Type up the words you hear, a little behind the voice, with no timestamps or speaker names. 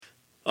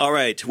All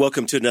right.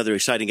 Welcome to another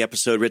exciting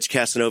episode. Rich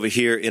Casanova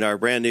here in our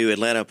brand new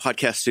Atlanta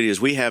podcast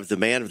studios. We have the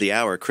man of the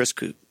hour, Chris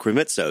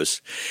Krimitsos,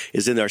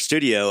 is in our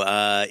studio.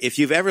 If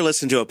you've ever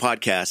listened to a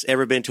podcast,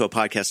 ever been to a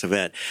podcast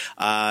event,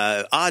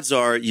 odds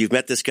are you've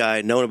met this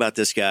guy, known about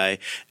this guy,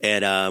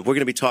 and we're going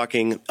to be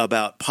talking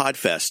about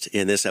PodFest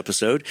in this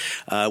episode,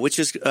 which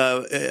has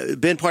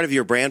been part of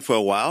your brand for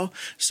a while.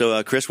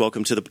 So, Chris,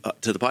 welcome to the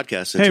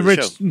podcast. And hey, to the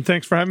Rich, show.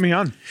 Thanks for having me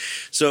on.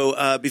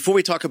 So, before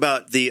we talk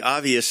about the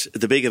obvious,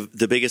 the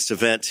biggest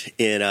event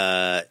in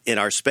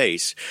our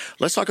space,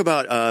 let's talk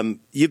about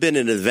you've been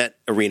in an event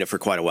arena for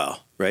quite a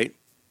while, right?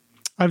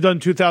 I've done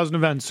 2,000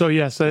 events, so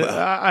yes,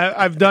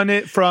 I've done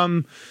it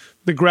from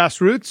the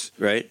grassroots,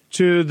 right,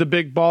 to the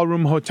big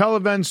ballroom hotel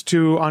events,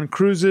 to on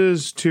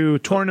cruises, to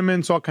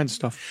tournaments, all kinds of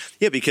stuff.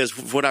 Yeah,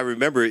 because what I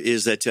remember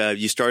is that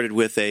you started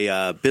with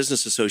a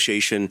business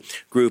association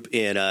group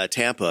in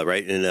Tampa,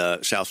 right, in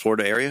the South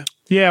Florida area.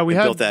 Yeah, we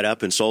built that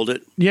up and sold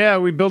it. Yeah,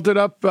 we built it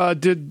up.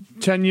 Did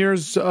 10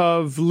 years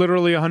of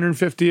literally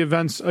 150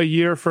 events a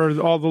year for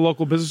all the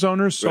local business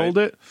owners. Sold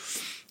it,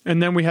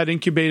 and then we had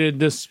incubated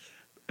this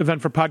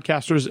event for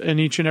podcasters, and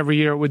each and every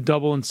year it would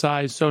double in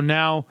size. So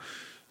now,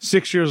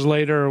 6 years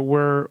later,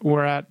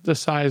 we're at the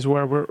size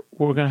where we're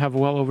going to have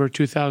well over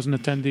 2,000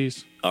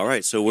 attendees. All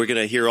right, so we're going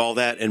to hear all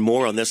that and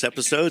more on this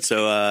episode.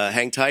 So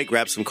hang tight,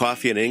 grab some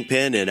coffee and an ink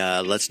pen,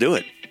 and let's do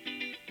it.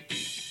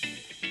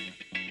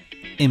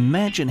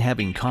 Imagine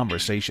having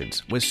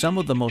conversations with some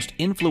of the most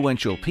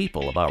influential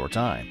people of our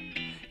time.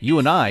 You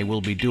and I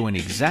will be doing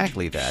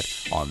exactly that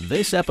on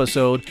this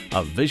episode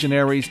of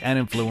Visionaries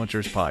and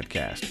Influencers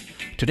Podcast.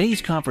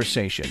 Today's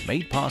conversation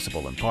made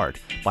possible in part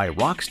by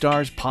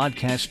Rockstars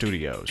Podcast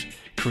Studios,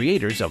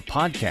 creators of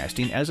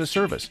podcasting as a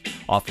service,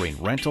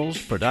 offering rentals,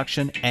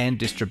 production, and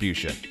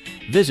distribution.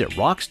 Visit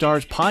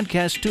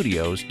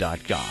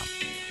rockstarspodcaststudios.com.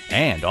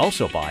 And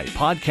also by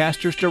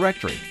Podcasters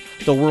Directory,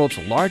 the world's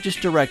largest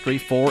directory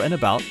for and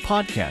about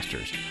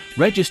podcasters.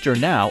 Register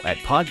now at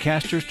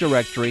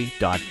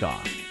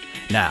podcastersdirectory.com.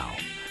 Now,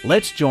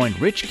 let's join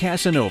Rich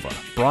Casanova,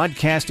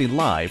 broadcasting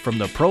live from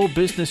the Pro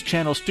Business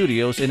Channel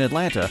studios in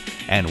Atlanta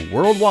and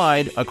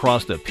worldwide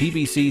across the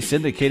PBC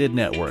syndicated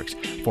networks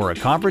for a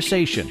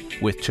conversation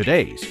with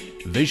today's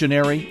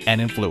visionary and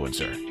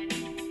influencer.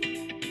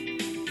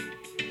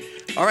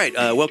 All right,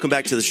 welcome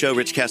back to the show.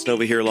 Rich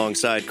Casanova here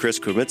alongside Chris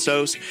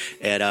Krimitsos,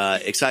 and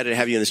excited to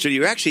have you in the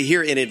studio. You're actually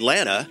here in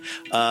Atlanta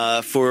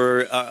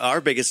for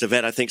our biggest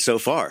event, I think, so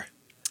far.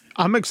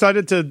 I'm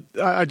excited to.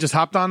 I just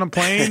hopped on a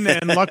plane,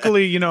 and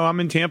luckily, I'm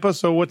in Tampa.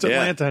 So what's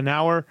Atlanta? An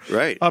hour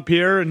up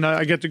here, and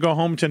I get to go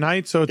home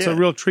tonight. So it's a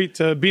real treat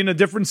to be in a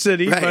different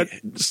city, but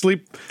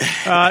sleep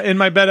in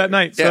my bed at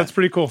night. So that's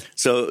pretty cool.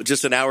 So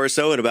just an hour or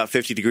so, and about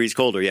 50 degrees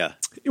colder. Yeah.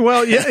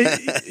 Well,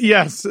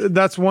 yes,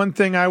 that's one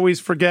thing I always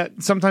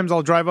forget. Sometimes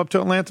I'll drive up to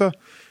Atlanta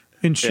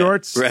in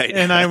shorts,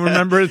 and I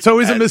remember it's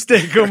always a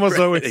mistake, almost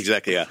always.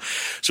 Exactly, yeah.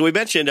 So we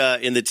mentioned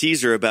in the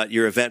teaser about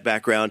your event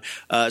background.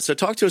 So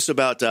talk to us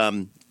about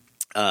the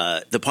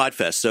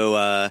PodFest.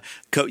 So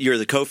you're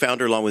the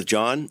co-founder along with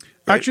John?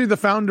 Right? Actually, the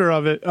founder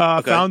of it.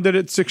 Founded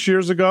it 6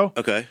 years ago.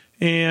 Okay.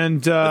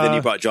 And then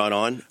you brought John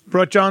on?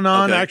 Brought John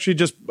on. Okay. Actually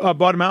just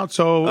bought him out.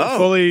 So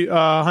fully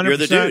 100%. You're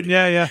the dude.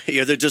 Yeah.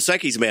 You're the Dos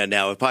Equis man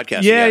now with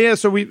podcasting. Yeah.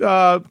 So we,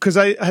 because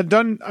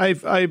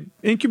I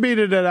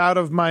incubated it out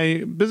of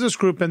my business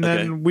group, and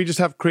then we just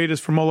have creatives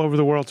from all over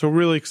the world. So we're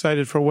really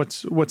excited for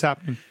what's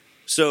happening.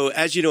 So,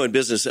 as you know, in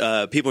business,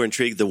 people are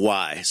intrigued the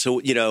why. So,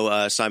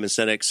 Simon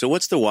Sinek. So,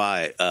 what's the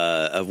why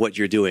of what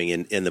you're doing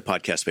in the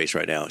podcast space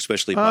right now,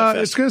 especially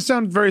PodFest? It's going to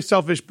sound very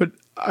selfish, but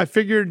I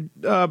figured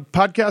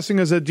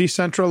podcasting is a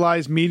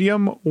decentralized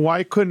medium.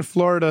 Why couldn't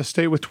Florida, a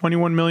state with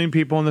 21 million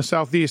people in the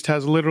Southeast,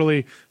 has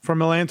literally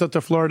from Atlanta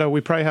to Florida, we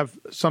probably have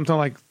something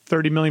like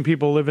 30 million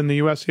people live in the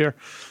U.S. here.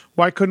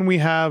 Why couldn't we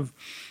have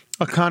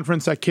a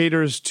conference that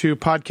caters to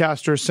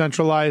podcasters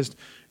centralized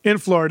in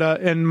Florida?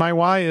 And my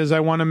why is I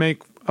want to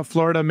make a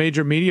Florida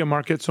major media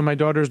market so my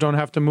daughters don't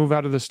have to move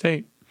out of the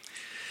state.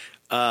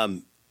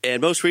 And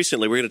most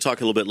recently, we're going to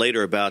talk a little bit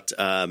later about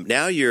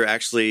now you're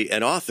actually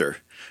an author,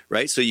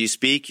 right? So you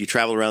speak, you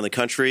travel around the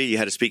country. You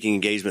had a speaking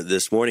engagement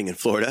this morning in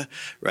Florida,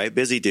 right?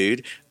 Busy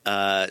dude.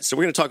 So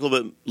we're going to talk a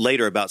little bit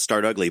later about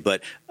Start Ugly.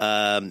 But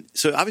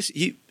so obviously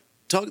you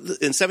talk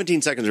in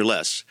 17 seconds or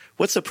less.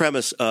 What's the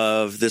premise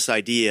of this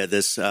idea,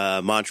 this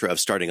mantra of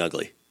starting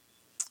ugly?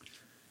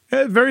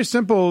 Very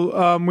simple.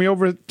 We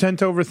tend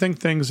to overthink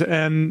things,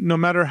 and no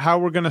matter how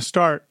we're going to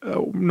start,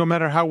 no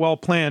matter how well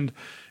planned,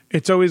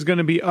 it's always going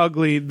to be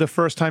ugly the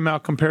first time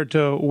out compared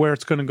to where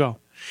it's going to go.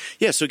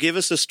 Yeah, so give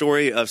us a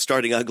story of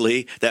starting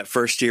ugly that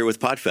first year with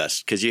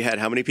PodFest, because you had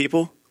how many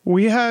people?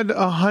 We had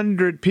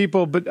 100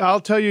 people, but I'll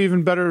tell you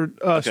even better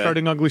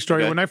starting ugly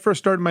story. When I first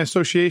started my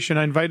association,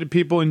 I invited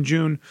people in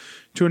June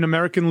to an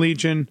American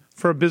Legion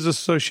for a business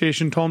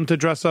association, told them to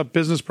dress up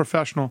business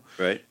professional.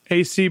 Right.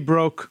 AC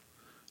broke.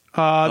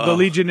 The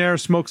Legionnaire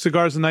smoked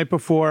cigars the night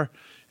before,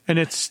 and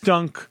it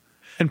stunk.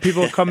 and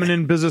people coming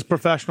in business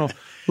professional.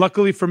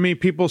 Luckily for me,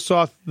 people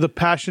saw the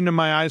passion in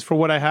my eyes for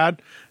what I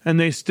had, and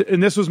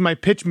and this was my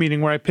pitch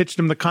meeting where I pitched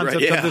them the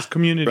concept of this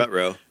community.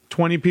 Right,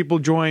 20 people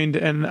joined,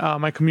 and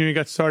my community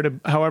got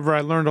started. However,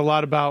 I learned a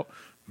lot about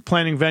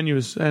planning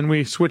venues, and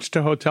we switched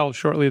to hotels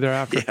shortly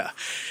thereafter. Yeah.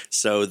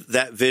 So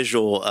that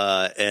visual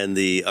and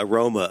the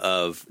aroma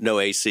of no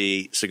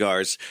AC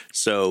cigars.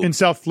 So in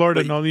South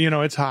Florida,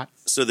 it's hot.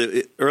 So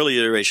the early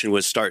iteration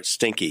was start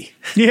stinky.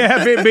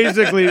 Yeah,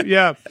 basically,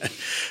 yeah.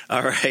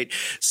 All right.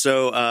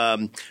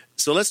 So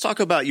so let's talk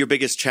about your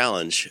biggest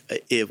challenge,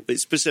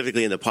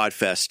 specifically in the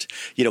PodFest,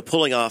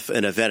 pulling off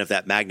an event of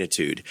that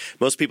magnitude.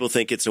 Most people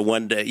think it's a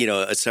one day,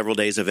 a several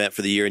days event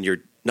for the year, and you're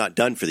not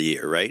done for the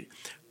year, right?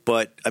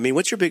 But, I mean,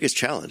 what's your biggest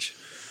challenge?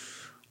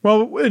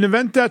 Well, an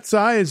event that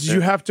size,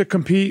 you have to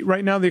compete.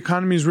 Right now, the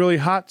economy is really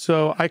hot,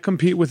 so I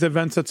compete with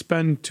events that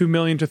spend $2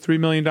 million to $3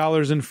 million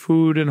in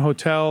food and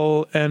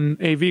hotel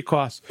and AV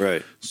costs.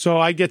 Right. So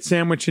I get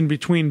sandwiched in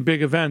between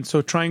big events.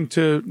 So trying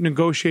to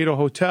negotiate a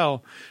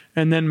hotel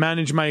and then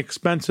manage my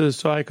expenses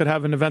so I could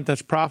have an event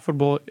that's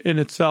profitable in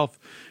itself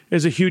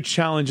is a huge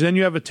challenge. Then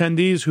you have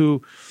attendees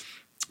who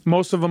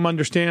most of them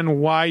understand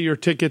why your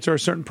tickets are a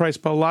certain price,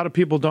 but a lot of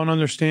people don't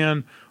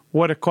understand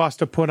what it costs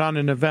to put on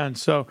an event.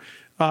 So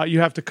you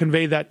have to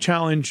convey that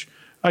challenge.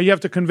 You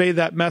have to convey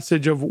that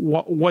message of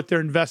what they're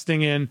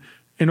investing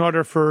in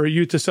order for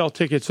you to sell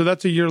tickets. So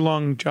that's a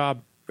year-long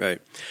job. Right.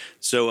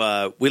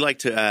 So we like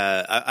to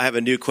I have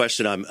a new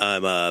question I'm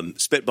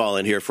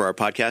spitballing here for our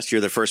podcast. You're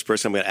the first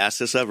person I'm going to ask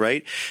this of,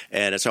 right?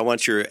 And so I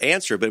want your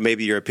answer, but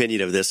maybe your opinion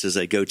of this is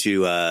a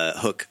go-to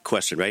hook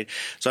question, right?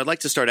 So I'd like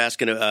to start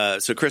asking,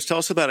 so Chris, tell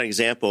us about an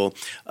example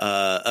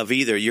of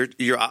either your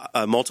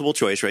multiple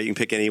choice, right? You can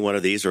pick any one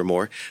of these or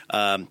more.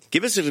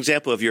 Give us an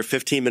example of your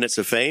 15 minutes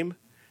of fame,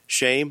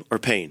 shame, or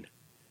pain.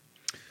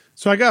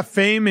 So I got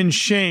fame and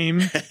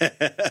shame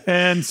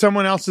and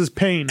someone else's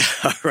pain.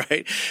 All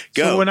right.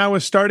 Go. So when I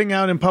was starting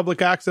out in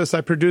public access,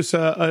 I produced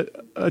a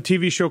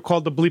TV show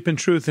called The Bleepin'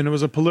 Truth, and it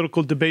was a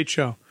political debate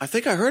show. I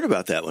think I heard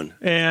about that one.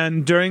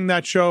 And during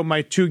that show,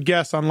 my two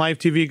guests on live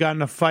TV got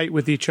in a fight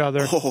with each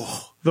other.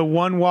 Oh. The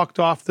one walked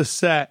off the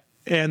set,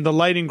 and the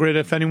lighting grid,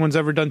 if anyone's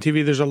ever done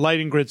TV, there's a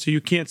lighting grid, so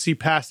you can't see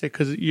past it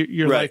because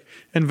you're right. like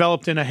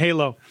enveloped in a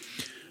halo.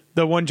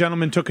 The one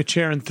gentleman took a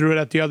chair and threw it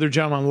at the other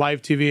gentleman on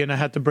live TV, and I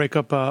had to break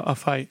up a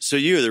fight. So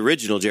you're the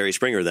original Jerry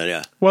Springer then,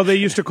 yeah? Well, they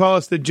used to call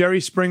us the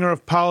Jerry Springer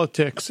of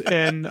politics,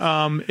 and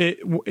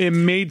it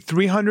made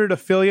 300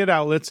 affiliate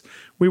outlets.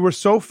 We were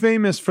so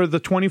famous for the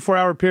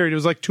 24-hour period. It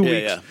was like 2 weeks.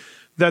 Yeah.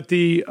 That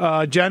the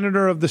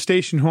janitor of the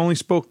station, who only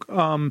spoke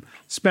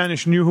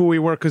Spanish, knew who we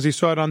were because he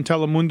saw it on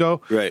Telemundo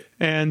right.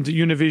 and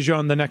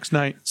Univision the next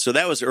night. So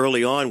that was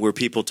early on where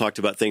people talked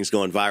about things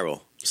going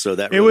viral. So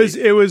that it was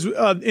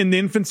in the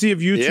infancy of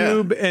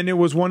YouTube, yeah. and it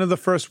was one of the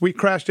first. We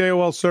crashed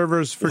AOL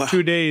servers for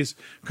 2 days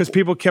because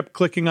people kept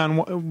clicking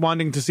on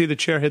wanting to see the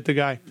chair hit the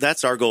guy.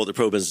 That's our goal at the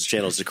Pro Business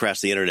Channel, is to crash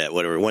the internet.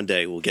 Whatever, one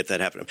day we'll get that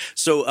happening.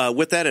 So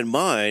with that in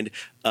mind,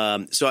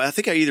 so I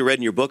think I either read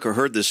in your book or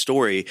heard this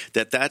story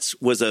that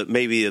was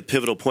maybe a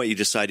pivotal point. You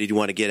decided you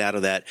want to get out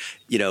of that,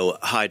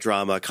 high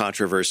drama,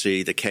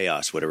 controversy, the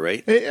chaos, whatever,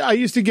 right? I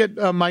used to get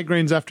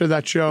migraines after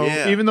that show.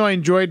 Yeah. Even though I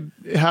enjoyed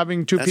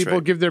having two people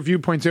right. give their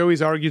viewpoints, they always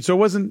argued. So it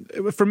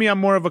wasn't, for me, I'm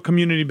more of a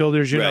community builder,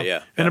 right,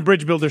 yeah. and a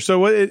bridge builder.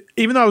 So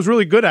even though I was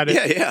really good at it,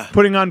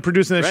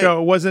 producing the right.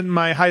 show, it wasn't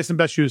my highest and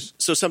best use.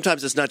 So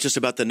sometimes it's not just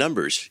about the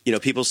numbers.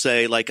 People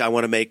say, like, I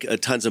want to make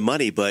tons of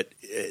money, but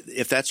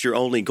if that's your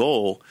only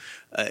goal,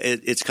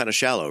 it's kind of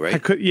shallow,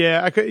 right?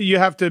 You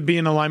have to be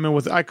in alignment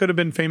with. I could have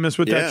been famous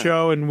with that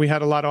show, and we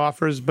had a lot of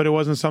offers, but it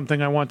wasn't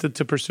something I wanted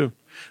to pursue.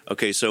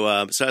 Okay, so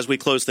as we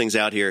close things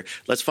out here,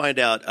 let's find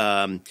out,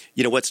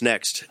 what's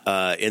next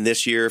in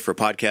this year for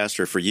podcast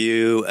or for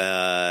you.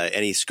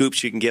 Any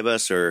scoops you can give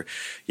us, or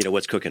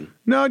what's cooking?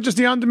 No, just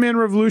the on-demand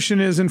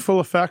revolution is in full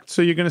effect.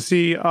 So you're going to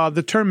see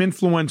the term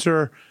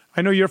influencer.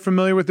 I know you're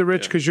familiar with it,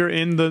 Rich, because you're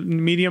in the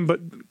medium,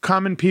 but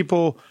common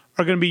people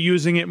are going to be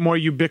using it more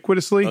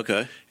ubiquitously.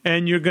 Okay.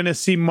 And you're going to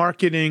see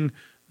marketing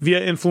via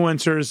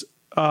influencers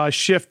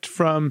shift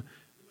from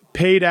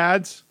paid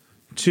ads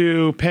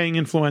to paying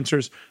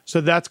influencers. So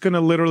that's going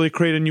to literally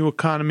create a new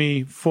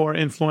economy for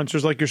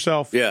influencers like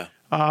yourself. Yeah.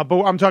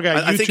 But I'm talking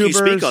about YouTubers. I think you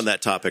speak on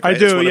that topic, right? I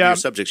do, it's one yeah. of your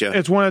subjects, yeah.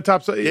 It's one of the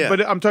top. Yeah.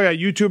 But I'm talking about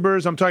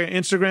YouTubers. I'm talking about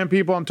Instagram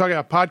people. I'm talking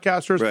about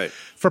podcasters. Right.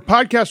 For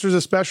podcasters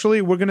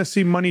especially, we're going to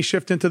see money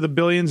shift into the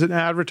billions in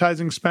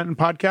advertising spent in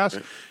podcasts.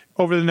 Right.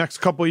 Over the next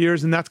couple of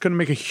years, and that's going to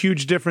make a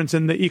huge difference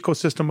in the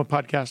ecosystem of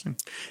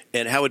podcasting.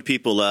 And how would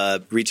people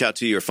reach out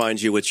to you or find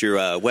you? What's your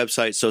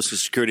website, social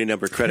security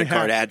number, credit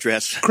card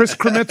address?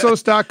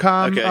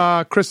 ChrisKremitzos.com.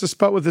 Okay. Chris is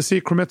spelled with a C,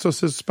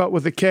 Kremitzos is spelled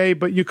with a K,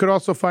 but you could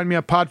also find me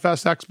at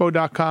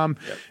podfestexpo.com.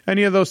 Yep.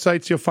 Any of those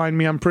sites, you'll find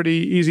me. I'm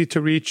pretty easy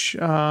to reach.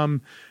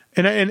 And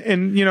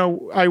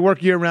I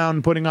work year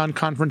round putting on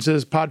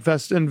conferences.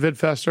 Podfest and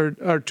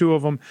VidFest are two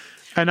of them.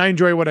 And I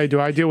enjoy what I do.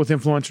 I deal with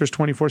influencers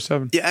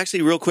 24/7. Yeah,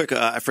 actually, real quick,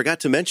 I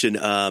forgot to mention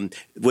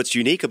what's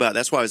unique about.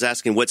 That's why I was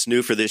asking what's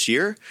new for this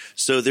year.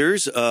 So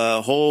there's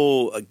a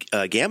whole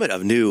gamut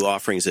of new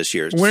offerings this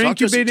year. We're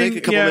incubating. Take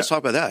a couple minutes to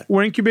talk about that.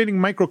 We're incubating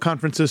micro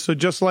conferences. So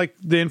just like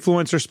the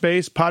influencer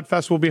space,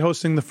 PodFest will be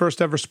hosting the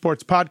first ever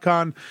sports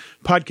PodCon,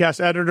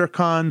 Podcast Editor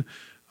Con.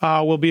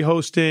 We'll be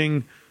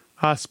hosting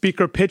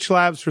speaker pitch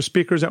labs for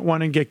speakers that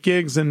want to get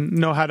gigs and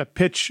know how to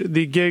pitch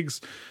the gigs.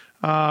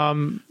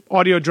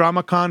 Audio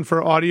Drama Con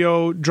for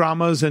audio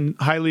dramas and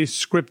highly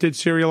scripted,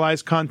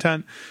 serialized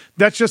content.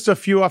 That's just a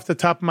few off the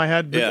top of my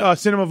head. But,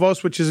 Cinema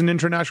Voice, which is an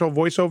international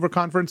voiceover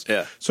conference.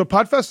 Yeah. So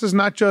PodFest is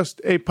not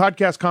just a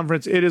podcast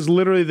conference. It is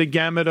literally the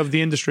gamut of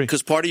the industry.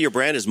 Because part of your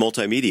brand is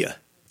multimedia.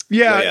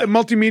 Yeah,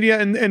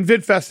 multimedia and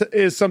VidFest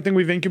is something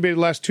we've incubated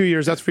the last 2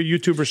 years. That's for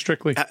YouTubers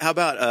strictly. How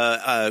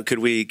about, could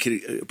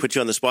put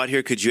you on the spot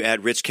here? Could you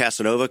add Rich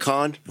Casanova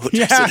Con?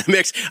 Yeah,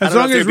 mix? As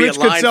long as Rich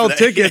could sell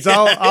tickets,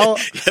 I'll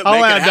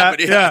add that.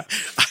 Yeah.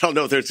 I don't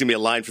know if there's going to be a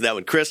line for that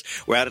one. Chris,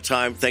 we're out of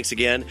time. Thanks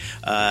again.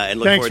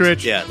 And Thanks,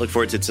 Rich. Look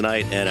forward to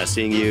tonight and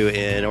seeing you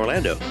in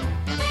Orlando.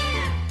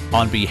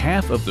 On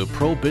behalf of the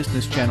Pro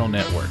Business Channel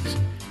Networks,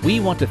 we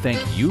want to thank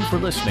you for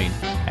listening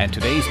and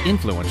today's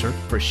influencer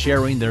for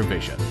sharing their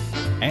vision.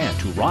 And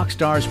to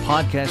Rockstars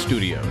Podcast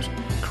Studios,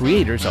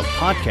 creators of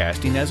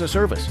podcasting as a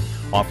service,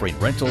 offering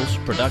rentals,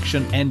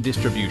 production, and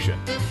distribution.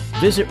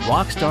 Visit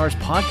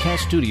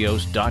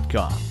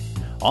rockstarspodcaststudios.com.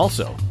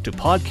 Also, to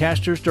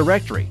Podcasters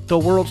Directory, the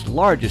world's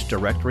largest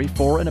directory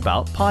for and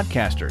about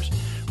podcasters.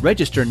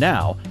 Register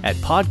now at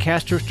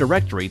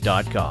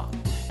podcastersdirectory.com.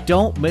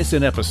 Don't miss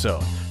an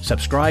episode.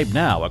 Subscribe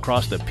now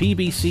across the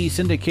PBC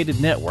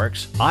syndicated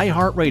networks,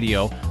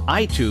 iHeartRadio,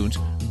 iTunes,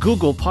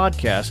 Google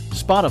Podcasts,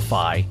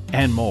 Spotify,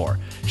 and more.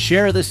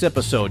 Share this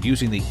episode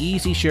using the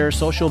EasyShare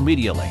social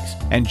media links.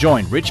 And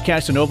join Rich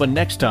Casanova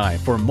next time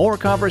for more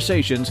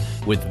conversations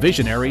with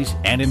visionaries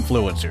and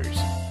influencers.